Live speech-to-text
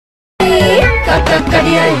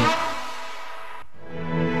Kadiyai.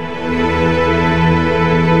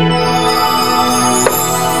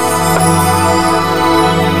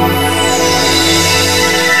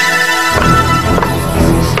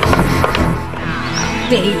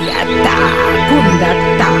 Teyata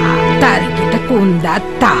kundatta tarikita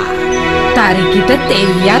kundatta tarikita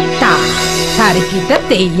teyata tarikita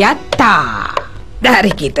teyata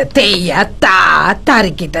tarikita teyata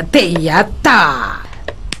tarikita teyata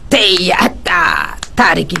teyata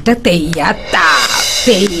tarikita teyata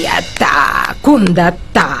teyata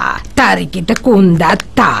kundatta tarikita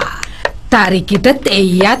kundatta tarikita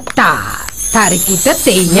teyata tarikita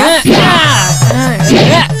teyata.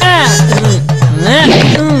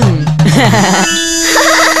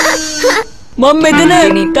 මම මෙතන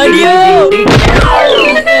තඩියෝ.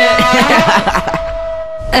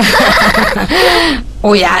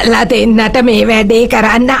 ඔයාලා දෙන්නට මේ වැඩේ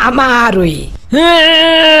කරන්න අමාරුයි.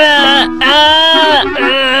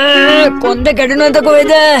 කොන්ද කැඩුණාද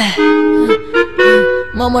කොහෙද?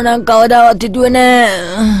 මම නම් කවදාවත් හිතුවේ නෑ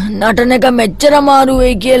නටන එක මෙච්චර අමාරු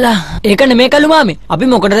වෙයි කියලා. ඒක නෙමෙයි කළු මාමේ. අපි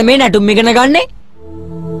මොකටද මේ නැටුම් ඉගෙන ගන්නේ?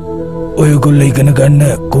 ඔයගොල්ලෝ ඉගෙන ගන්න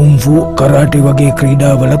කුන්ෆු කරාටි වගේ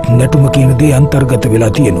ක්‍රීඩාවලත් නැටුම කියන දේ අන්තර්ගත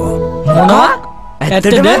වෙලා තියෙනවා. මොනවා?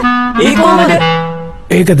 ඇත්තද? ඒ කොහොමද?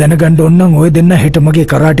 ඒක දැනගන්න ඕන නම් ඔය දෙන්න හෙට මගේ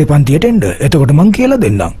කරාටි පන්තියට එන්න. එතකොට මං කියලා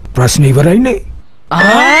දෙන්නම්. ප්‍රශ්න ඉවරයිනේ.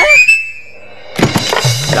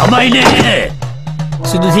 ළමයිනේ.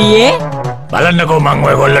 සුදුසියේ බලන්නකෝ මං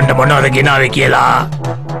ඔයගොල්ලන්ට මොනවද ගෙනාවේ කියලා.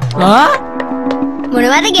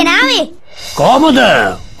 මොනවද ගෙනාවේ? කොහමද?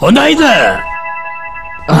 හොඳයිද?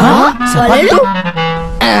 සපත්තු?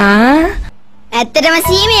 ඇත්තටම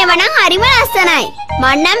සී මේව නම් හරිම ලස්සනයි.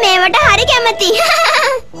 මං නම් මේවට හරි කැමතියි.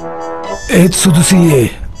 ඒත් සුදුසියේ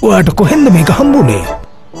ඔයාට කොහෙන්ද මේක හම්බුනේ?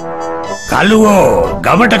 කළුවෝ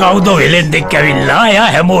ගමට කවුදෝ වෙලෙන්දෙක් ඇවිල්ලා එයා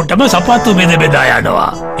හැමෝටම සපත්තු බෙද බෙදා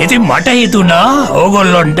යනවා. ඉතින් මට හිතුණා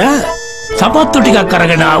ඕගොල්ලොන්ට සපත්තු ටිකක්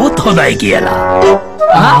අරගෙන ආවොත් හොඳයි කියලා.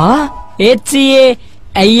 ඒත් සීයේ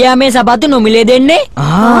අයියා මේ සපත්තු නොමිලේ දෙන්නේ?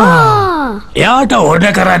 එයාට ඕඩ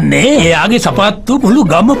කරන්නේ එයාගේ සපත්තු මුළු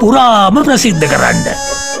ගම පුරාම ප්‍රසිද්ධ කරන්න.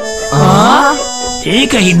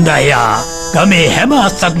 ඒක හින්දා එයා ගමේ හැම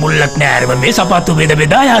අස්සක් මුල්ලක් නෑරම මේ සපත්තු බෙද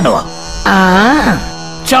බෙදා යනවා.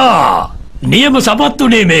 චා නියම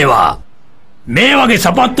සපත්තුනේ මේවා. මේ වගේ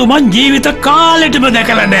සපත්තු මං ජීවිත කාලෙටම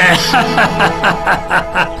දැකලා නෑ.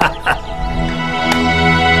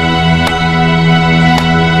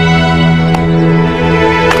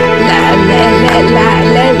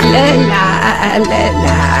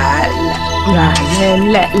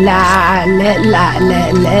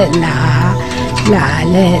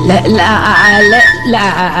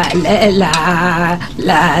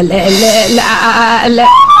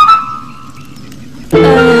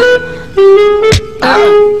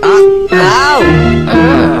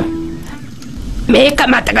 මේක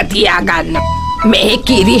මතක තියාගන්න. මේ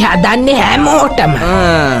කිරි හදන්නේ හැමෝටම.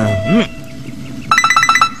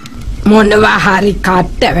 මොනවා හරි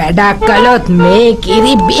කට්ට වැඩක් කළොත් මේ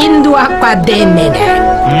කිරි බින්දුවක්වත් දෙන්නේ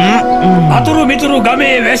නැහැ. අතුරු මිතුරු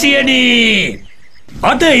ගමේ වැසියනි,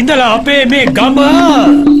 අද ඉඳලා අපේ මේ ගම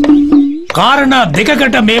කාරණා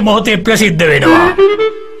දෙකකට මේ මොහොතේ ප්‍රසිද්ධ වෙනවා.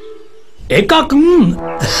 එකක්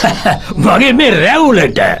මගේ මේ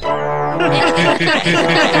රැවුලට,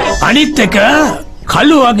 අනිත් එක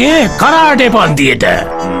කළුවගේ කරාටේ පන්තියට.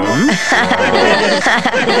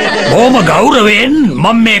 බොහොම ගෞරවයෙන්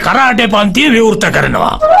මම මේ කරාටේ පන්තිය විවෘත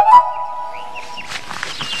කරනවා.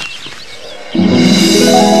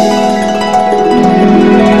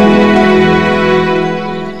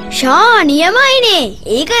 ෂා නියමයිනේ.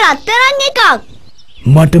 ඒක රත්තරන් එකක්.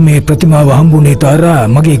 මට මේ ප්‍රතිමාව හම්බුනේ තාරා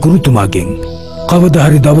මගේ ගුරුතුමාගෙන්. කවදා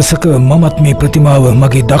හරි දවසක මමත් මේ ප්‍රතිමාව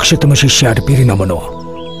මගේ දක්ෂතම ශිෂ්‍යයාට පිරිනමනවා.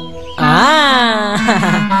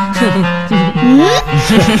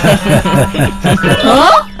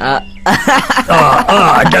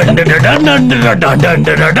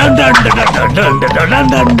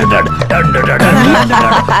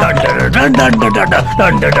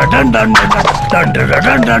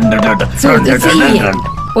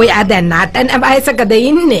 ඔයා දැන් නටන වයසකද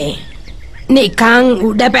ඉන්නේ? නිකන්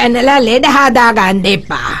උඩ පැනලා ලෙඩ හදා ගන්න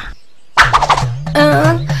එපා.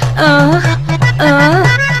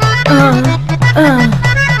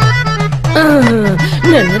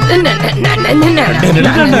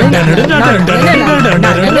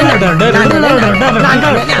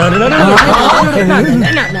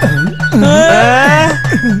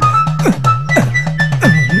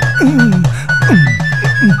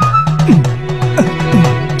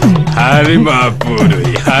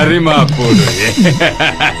 හරිම අපුරුයි.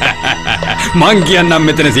 මං කියන්නම්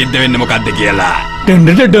මෙතන සිද්ධ වෙන්නේ මොකද්ද කියලා.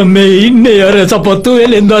 ඩෙන්ඩට මේ ඉන්නේ අර සපත්තු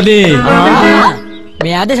වෙලෙන්දනේ.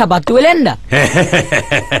 මෙයාද සපත්තු වෙලෙන්ද?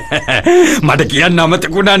 මට කියන්න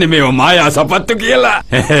අමතකුණානේ මේවා මායා සපත්තු කියලා.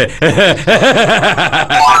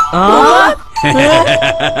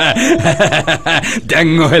 දැන්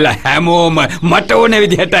ඔයාලා හැමෝම මට ඕන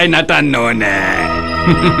විදිහටයි නටන්න ඕනේ.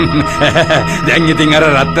 දැන් ඉතින් අර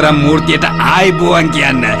රත්තරන් මූර්තියට ආයිබෝවන්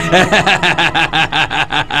කියන්න.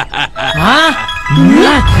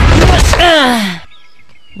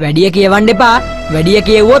 වැඩිය කියවන්න එපා. වැඩිය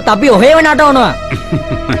කියවුවොත් අපි ඔහෙම නටවනවා.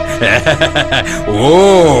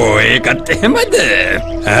 ඕ ඒකත් එහෙමද?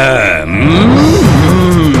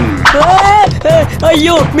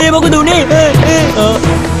 අයියෝ මේ මොකද උනේ?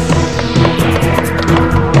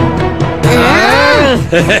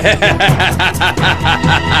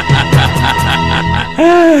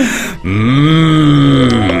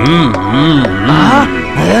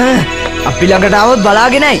 අපි ළඟට આવොත්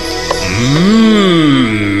බලාගෙනයි.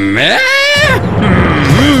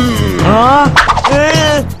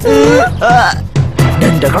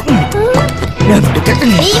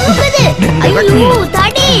 අයියෝ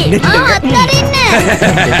තඩි අත්තරින්න.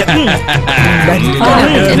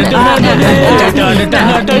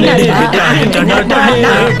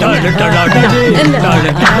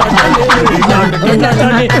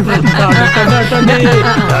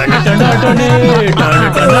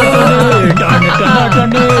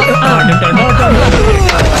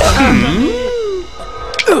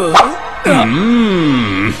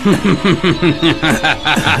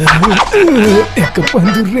 එක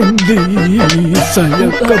පඳුරෙන්දී සයක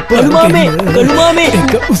කළුමාමේ කළුමාමේ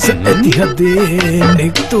එක උස ඇති හදේ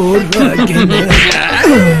නෙක්තෝරාගෙන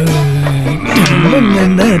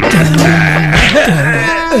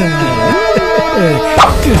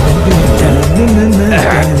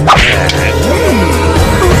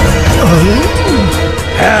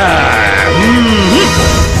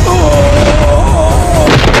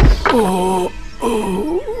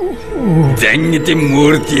දැන් ඉතින්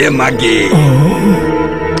මූර්තිය මගේ.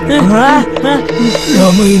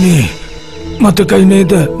 ළමයිනේ මතකයි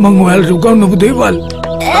නේද මං ඔයාලට උගන්වපු දේවල්?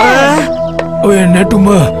 ඔය නැටුම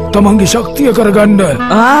තමන්ගේ ශක්තිය කරගන්න.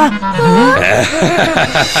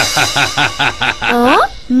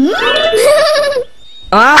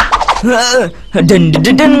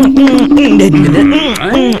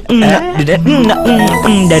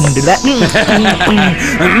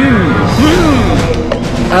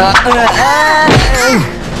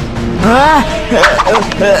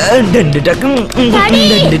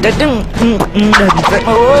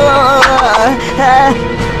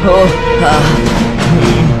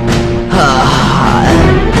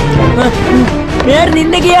 මෙයාට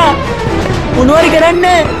නින්න ගියා. මොනවරි කරන්න.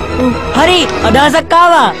 හරි අදහසක්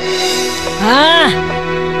ආවා.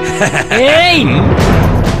 ඒයි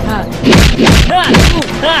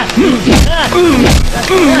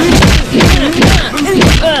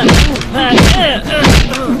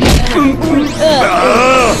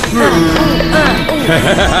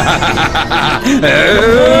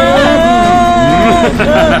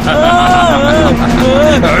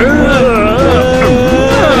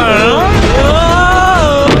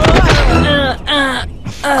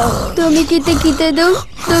তুমি kita dong.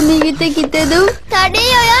 තඩි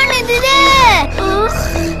ඔයා නෙදිද?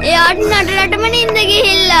 එයාට නටලටම නින්ද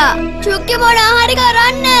ගිහිල්ලා. චුක්කි මොනා හරි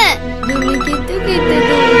කරන්න. তুমি kita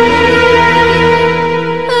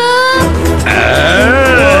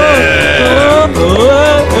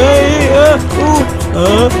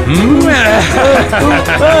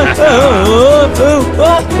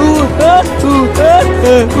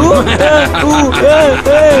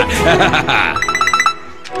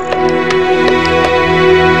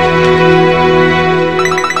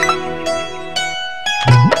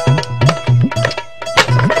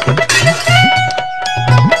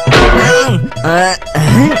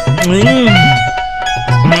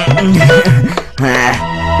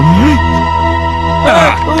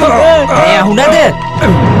hunada.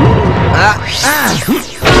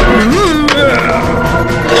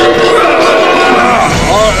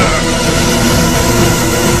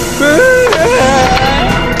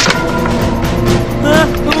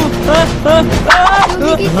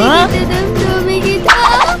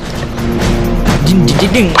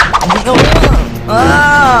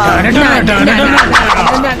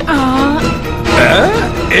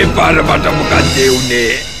 ඒ පාර මට මොකක්ද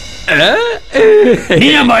උනේ?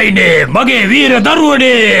 නියමයිනේ මගේ වීර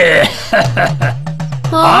දරුවනේ.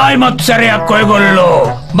 ආයිමත් සැරයක් ඔයගොල්ලෝ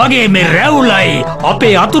මගේ මේ රැවුලයි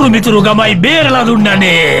අපේ අතුරු මිතුරු ගමයි බේරලා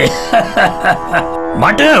දුන්නනේ.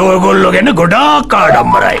 මට ඔයගොල්ලෝ ගැන ගොඩාක්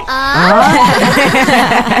ආඩම්බරයි.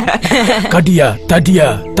 කඩියා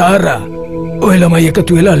තඩියා තාරා ඔය ළමයි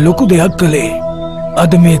එකතු වෙලා ලොකු දෙයක් කළේ.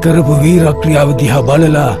 අද මේ කරපු වීරක්‍රියාව දිහා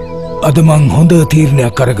බලලා අද මං හොඳ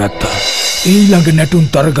තීරණයක් කරගත්තා. ඊළඟ නැටුම්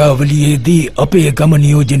තරගාවලියේදී අපේ ගම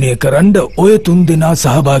නියෝජනය කරන්න ඔය 3 දෙනා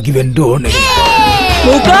සහභාගී වෙන්න ඕනේ.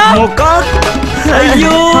 මොකක්?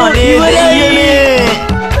 අයියෝ අනේ දෙයියනේ.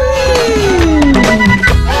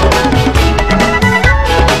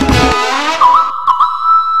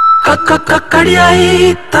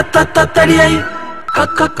 Kadiyai Thadiyai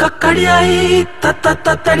Kadiyai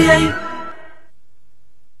Thadiyai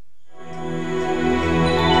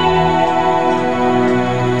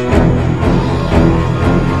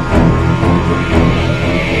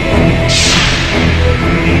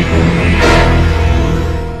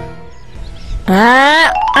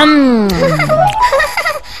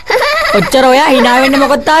ඔච්චර ඔයා hina වෙන්නේ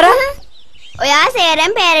මොකද තාරා? ඔයා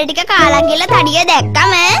සේරෙන් පෙර ටික කාලා ගිහලා තඩිය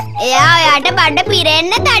දැක්කම එයා ඔයාට බඩ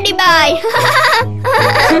පිරෙන්න තඩි බයි.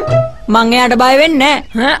 මං එයාට බය වෙන්නේ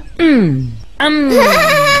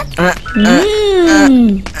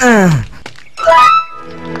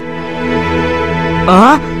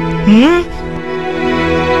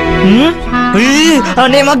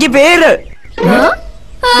අනේ මගේ පෙර.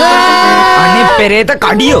 අනේ පෙරේත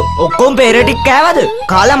කඩියෝ ඔක්කොම පෙර ටික කෑවද?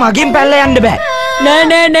 කාලා මගෙන් පැනලා යන්න බෑ.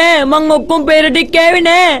 නෑ මං ඔක්කොම පෙර ටික කෑවේ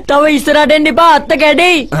නෑ. තව ඉස්සරහට එන්න එපා අත්ත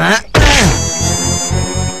කැඩෙයි.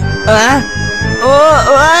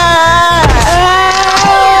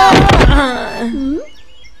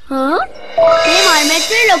 මේ මල්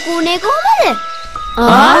මෙච්චර ලොකු උනේ කොහමද?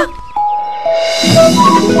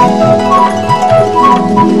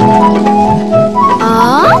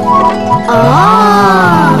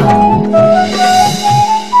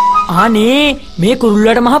 අනේ මේ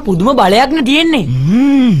කුරුල්ලට මහ පුදුම බලයක් නේ තියෙන්නේ.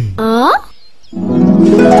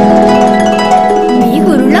 මේ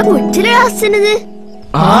කුරුල්ලා කොච්චර ලස්සනද?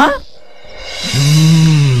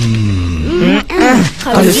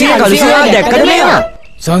 කලුසියා දැක්කද මේවා?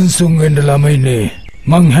 සංසුන් වෙන්න ළමයිනේ.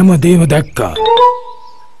 මං හැමදේම දැක්කා.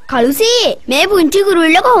 කලුසි මේ පුංචි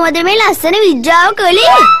කුරුල්ල කොහොමද මේ ලස්සන විද්‍යාව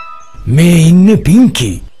කළේ? මේ ඉන්නේ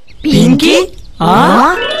පිංකි. පිංකි?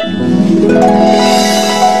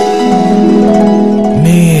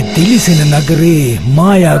 මේ තිලිසෙන නගරේ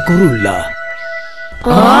මායා කුරුල්ලා.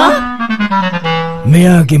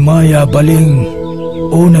 මෙයාගේ මායා බලෙන්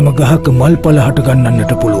ඕනෑම ගහක මල්පල හට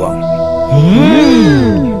ගන්නන්නට පුළුවන්.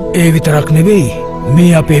 ඒ විතරක් නෙවෙයි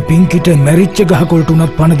මේ අපේ පිංකිට මැරිච්ච ගහකොළට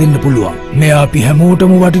උනත් පණ දෙන්න පුළුවන්. මෙයා අපි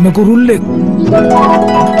හැමෝටම වටින කුරුල්ලෙක්.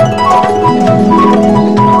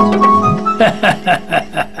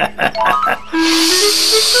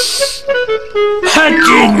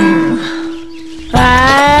 හචින්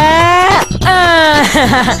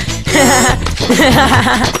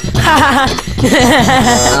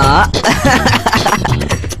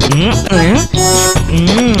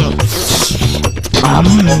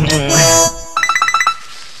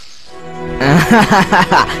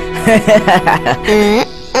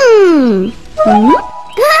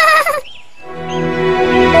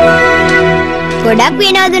ගොඩක්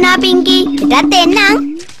විනෝදුනා පිංකි. එටත් එන්නම්.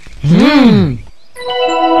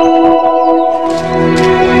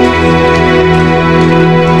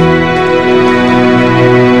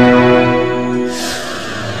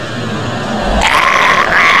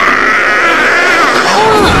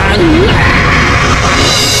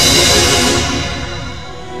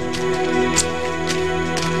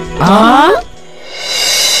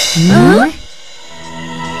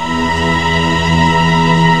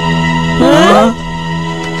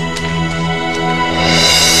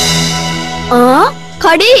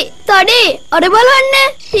 කඩි තඩි අර බලන්න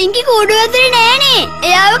පිංකි කූඩුව ඇතුලේ නෑනේ.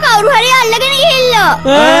 එයාව කවුරු හරි අල්ලගෙන ගිහිල්ලා.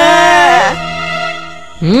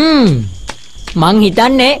 මං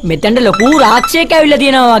හිතන්නේ මෙතනට ලොකු රාක්ෂයෙක් ඇවිල්ලා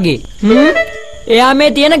තියෙනවා වගේ. එයා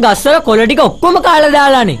මේ තියෙන ගස්වල කොළ ටික ඔක්කොම කාලා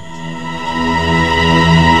දාලානේ.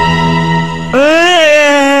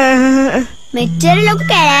 මෙච්චර ලොකු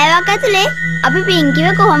කැලෑවක් ඇතුලේ අපි පිංකිව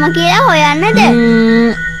කොහොම කියලා හොයන්නද?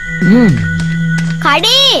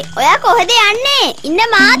 කඩි ඔයා කොහෙද යන්නේ? ඉන්න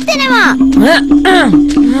මාත් එනවා.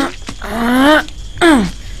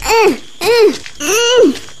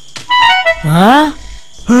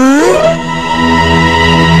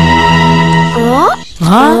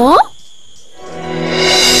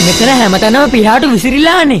 මෙතන හැමතැනම පිහාටු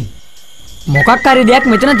විසිරිලානේ. මොකක් හරි දෙයක්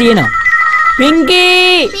මෙතන තියෙනවා. පිංකි!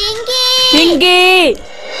 පිංකි! පිංකි!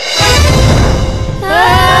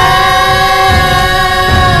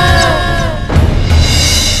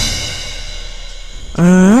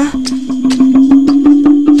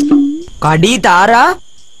 කඩී තාරා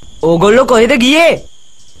ඕගොල්ලෝ කොහෙද ගියේ?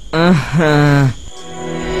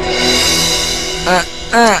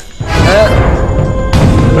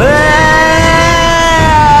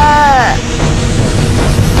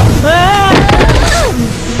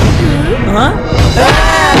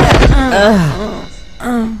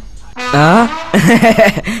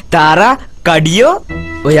 තාරා කඩියෝ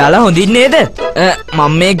ඔයාලා හොඳින් නේද?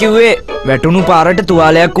 මම මේ කිව්වේ වැටුණු පාරට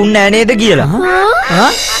තුවාලයක් උන් නෑ නේද කියලා.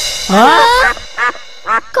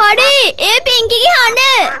 කඩි ඒ පිංකිගේ හඬ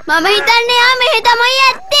මම හිතන්නේ යා මෙහෙ තමයි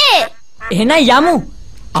ඇත්තේ. එහෙනම් යමු.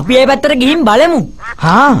 අපි ඒ පැත්තට ගිහින් බලමු.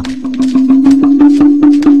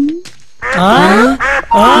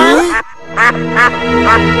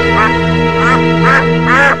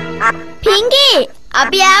 පිංකි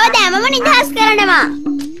අපි ආව දැමම නිදහස් කරනවා.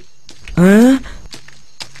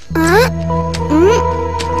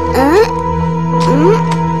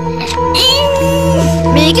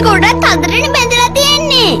 මේක ගොඩක් හදරනේ බැඳලා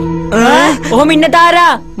තියෙන්නේ. ඔහොම ඉන්න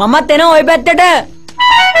තාරා මමත් එනවා ওই පැත්තට.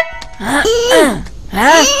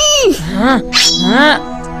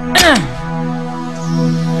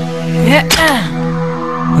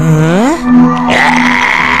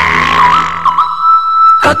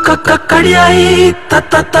 Kadiyai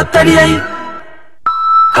Thadiyai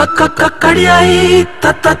Kadiyai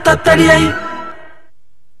Thadiyai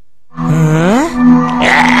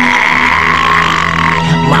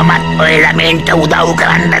Mamat ඔයලා මෙන්ට උදව්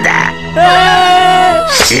කරන්නද?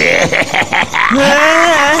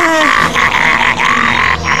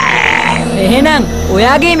 එහෙනම්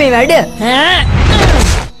ඔයාගේ මේ වැඩ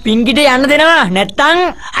පිංකිට යන්න දෙනවා නැත්තම්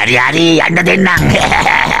හරි යන්න දෙන්නම්.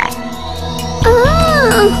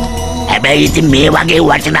 හැබැයි ඉතින් මේ වගේ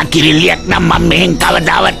වටිනා කිරිල්ලියක් නම් මම මෙහෙන්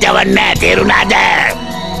කවදාවත් යවන්නේ නැහැ තේරුණාද?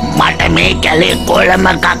 මට මේ කැලේ කොළම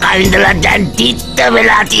කකා ඉඳලා දැන් තිත්ත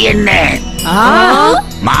වෙලා තියෙන්නේ.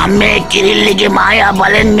 මම මේ කිරිල්ලිගේ මායා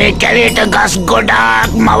බලෙන් මේ කැලේට ගස් ගොඩාක්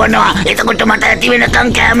මවනවා. එතකොට මට ඇති වෙනකන්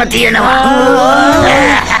කෑම තියෙනවා.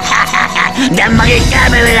 දැන් මගේ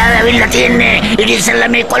කෑම වෙලා ඇවිල්ලා තියෙන්නේ. ඉතින්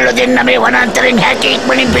ඉස්සෙල්ලා මේ කොල්ල දෙන්න මේ වනාන්තරෙන් හැකි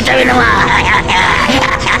ඉක්මනින් පිට වෙනවා.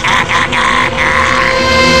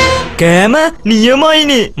 කෑම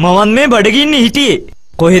නියමයිනේ. මමත් මේ බඩගින්නේ හිටියේ.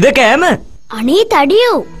 කොහෙද කෑම? අනේ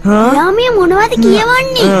තඩියෝ ඔයා මේ මොනවද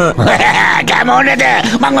කියවන්නේ? කෑම ඕනේද?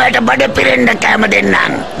 මං ඔයාලට බඩ පිරෙන්න කෑම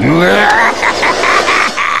දෙන්නම්.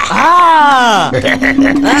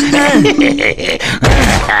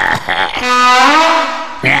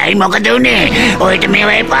 ඇයි මොකද උනේ? ඔයාලට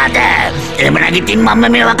මේවා එපාද? එහෙම නැගිටින් මම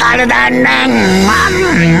මේවා කාලා දාන්නම්.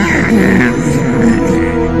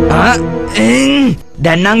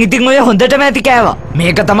 දැන් නම් ඉතින් ඔය හොඳටම ඇති කෑවා.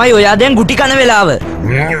 මේක තමයි ඔයා දැන් ගුටි කන වෙලාව.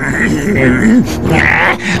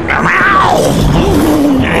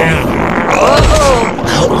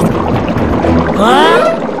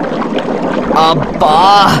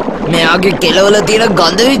 අප්පා මෙයාගේ කෙලවල තියෙන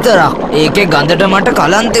ගඳ විතරක්. ඒකේ ගඳට මට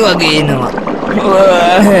කලන්තේ වගේ එනවා.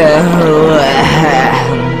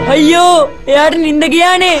 අයියෝ එයාට නිින්ද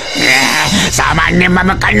ගියානේ. සාමාන්‍යයෙන්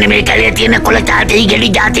මම කන්නේ මේ කැලේ තියෙන කොළ චාටි ගෙඩි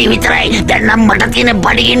ಜಾති විතරයි. දැන් නම් මට තියෙන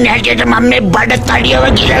බඩගින්න හැටියට මම මේ බඩ තඩියව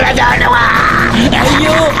ගිලලා දානවා.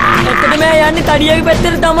 අයියෝ ඇත්තටම යන්නේ තඩියගේ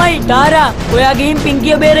පැත්තට තමයි. තාරා ඔයා ගිහින්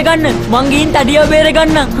පිංකිය බේරගන්න. මං ගිහින් තඩියව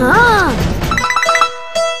බේරගන්නම්.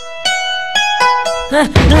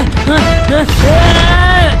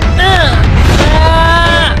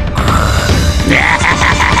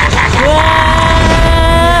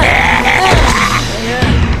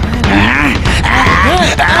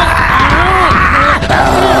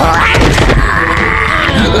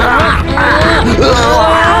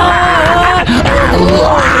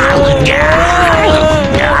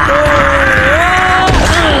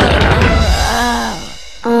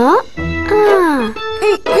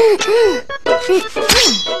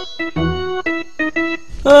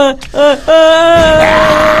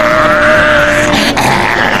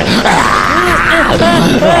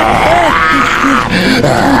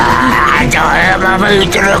 Mama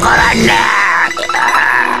itu koranda.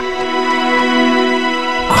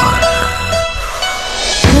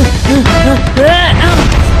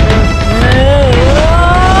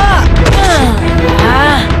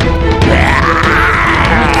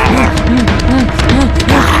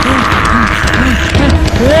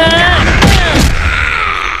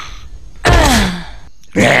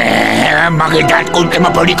 Maki takut sama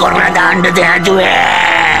podi koranda anda terjatuh.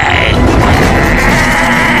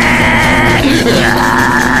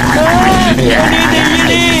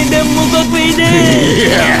 Dan muka kuida.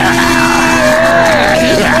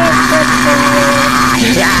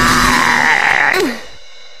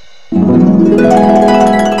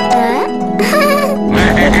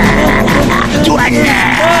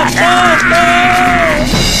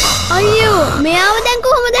 අයියෝ මෙයාව දැන්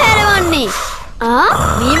කොහොමද හැරවන්නේ?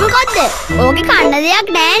 මේ මොකද්ද? ඕකේ කන්න දෙයක්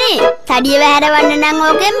නෑනේ. තඩියව හැරවන්න නම්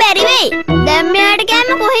ඕකෙන් බැරි වෙයි. දැන් මෙයාට කෑම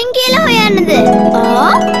කොහෙන් කියලා හොයන්නද?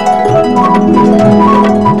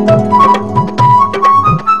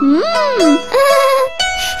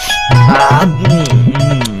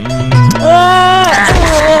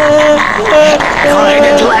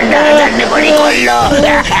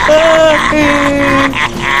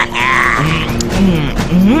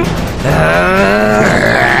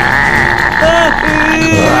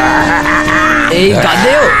 ඒ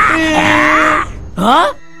ගඳයෝ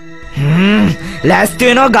ලෑස්ති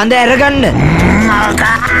වෙනවා ගඳ ඇරගන්න.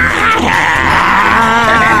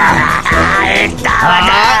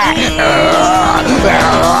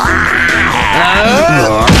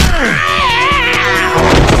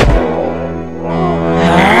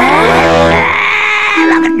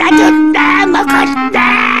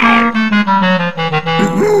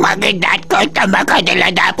 Mungkin datuk tambah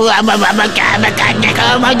kadalah dapu ama mama kama kanya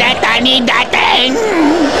kamu datani dateng.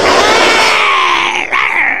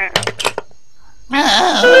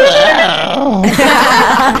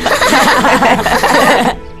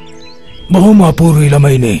 බොහොම අපූර්වයි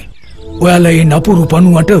ළමයිනේ. ඔයාලා මේ නපුරු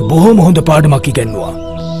පණුවට බොහොම හොඳ පාඩමක් ඉගෙනුවා.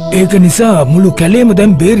 ඒක නිසා මුළු කැලේම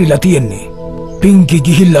දැන් බේරිලා තියෙන්නේ. පින්කි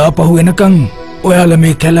ගිහිල්ලා ආපහු එනකන් ඔයාලා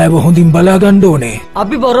මේ කැලෑව හොඳින් බලා ගන්න ඕනේ.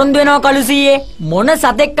 අපි පොරොන්දු වෙනවා කලුසීයේ. මොන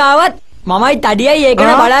සතෙක් ආවත් මමයි තඩියයි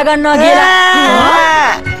ඒකන බලා ගන්නවා කියලා.